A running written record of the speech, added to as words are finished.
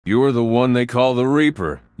You're the one they call the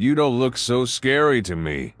Reaper. You don't look so scary to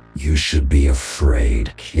me. You should be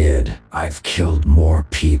afraid, kid. I've killed more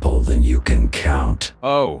people than you can count.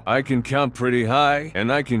 Oh, I can count pretty high,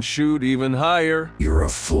 and I can shoot even higher. You're a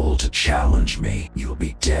fool to challenge me. You'll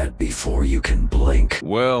be dead before you can blink.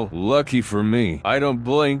 Well, lucky for me, I don't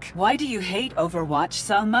blink. Why do you hate Overwatch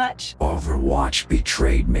so much? Overwatch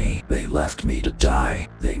betrayed me. They left me to die.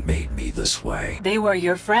 They made me this way. They were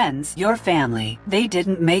your friends, your family. They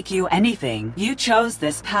didn't make you anything. You chose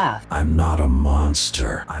this path. I'm not a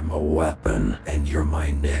monster. I'm a weapon, and you're my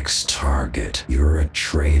next target. You're a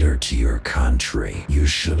traitor to your country. You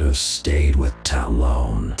should have stayed with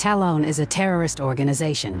Talon. Talon is a terrorist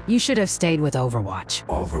organization. You should have stayed with Overwatch.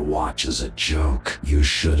 Overwatch is a joke. You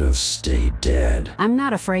should have stayed dead. I'm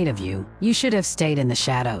not afraid of you. You should have stayed in the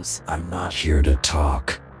shadows. I'm not here to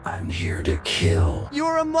talk. I'm here to kill.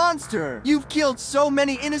 You're a monster! You've killed so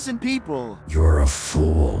many innocent people! You're a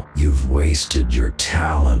fool. You've wasted your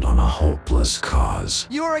talent on a hopeless cause.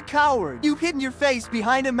 You're a coward! You've hidden your face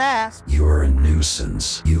behind a mask! You're a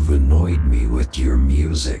nuisance. You've annoyed me with your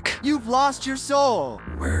music. You've lost your soul!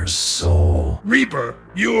 Where's Soul? Reaper,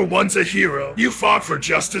 you were once a hero. You fought for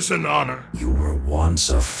justice and honor. You were once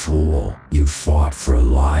a fool. You fought for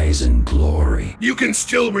lies and glory. You can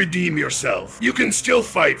still redeem yourself. You can still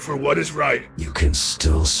fight for what is right. You can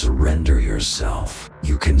still surrender yourself.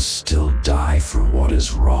 You can still die for what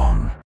is wrong.